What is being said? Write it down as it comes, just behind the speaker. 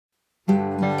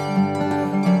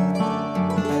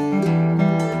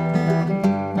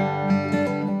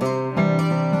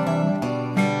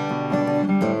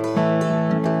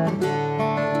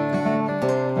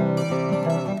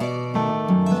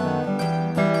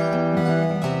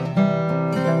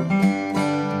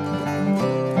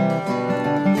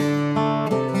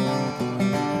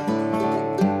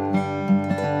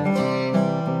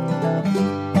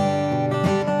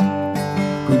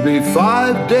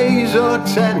5 days or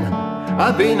 10,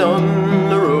 I've been on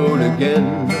the road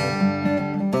again.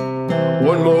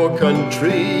 One more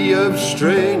country of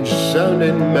strange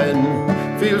sounding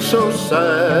men, feel so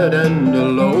sad and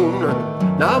alone.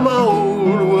 Now my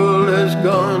old world has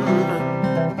gone,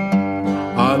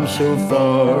 I'm so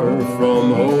far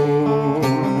from home.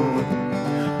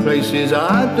 Places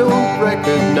I don't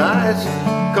recognize,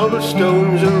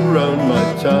 cobblestones around my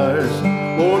tires,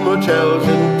 worn motels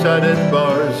and tattered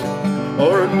bars,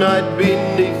 or a night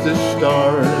beneath the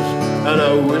stars. And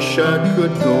I wish I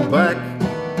could go back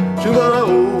to my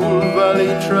old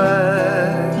valley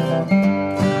track.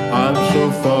 I'm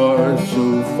so far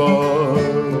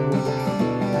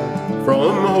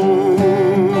from home,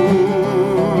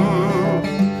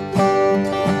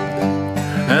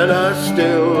 and I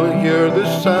still hear the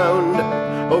sound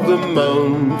of the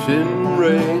mountain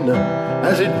rain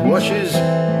as it washes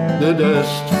the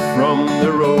dust from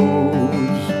the roads.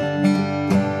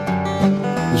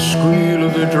 The squeal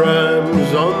of the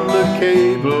drams on the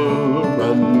cable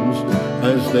runs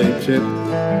as they tip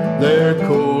their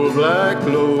coal black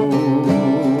loads.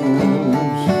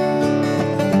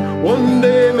 One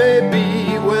day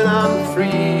maybe when I'm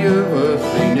free of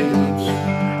earthly needs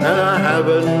and I have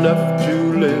enough to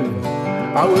live,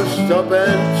 I will stop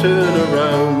and turn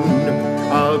around.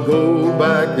 I'll go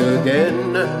back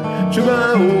again to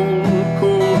my old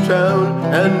coal town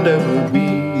and never be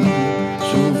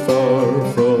so far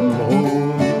from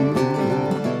home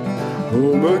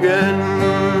again.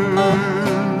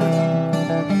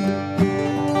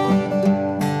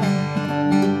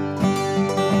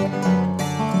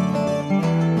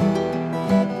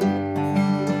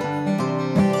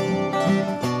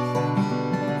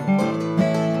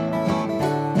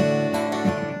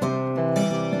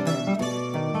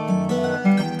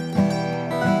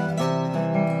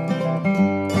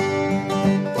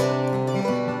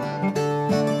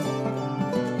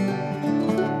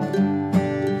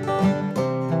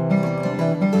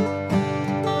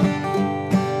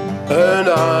 And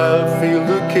I'll feel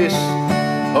the kiss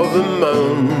of the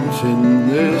mountain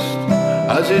mist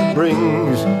as it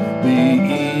brings the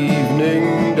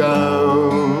evening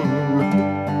down.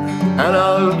 And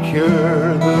I'll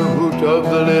cure the route of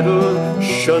the little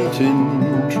shunting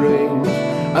trains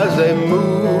as they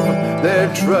move their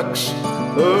trucks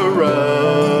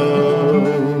around.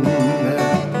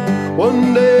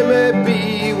 One day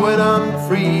maybe when I'm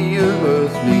free of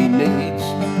earthly needs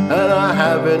and I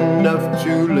have enough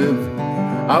to live,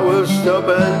 I will stop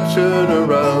and turn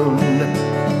around.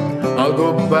 I'll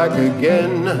go back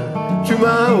again to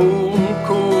my old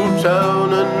coal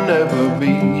town and never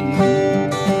be,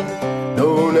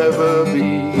 no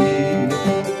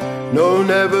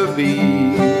never be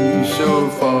so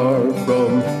far from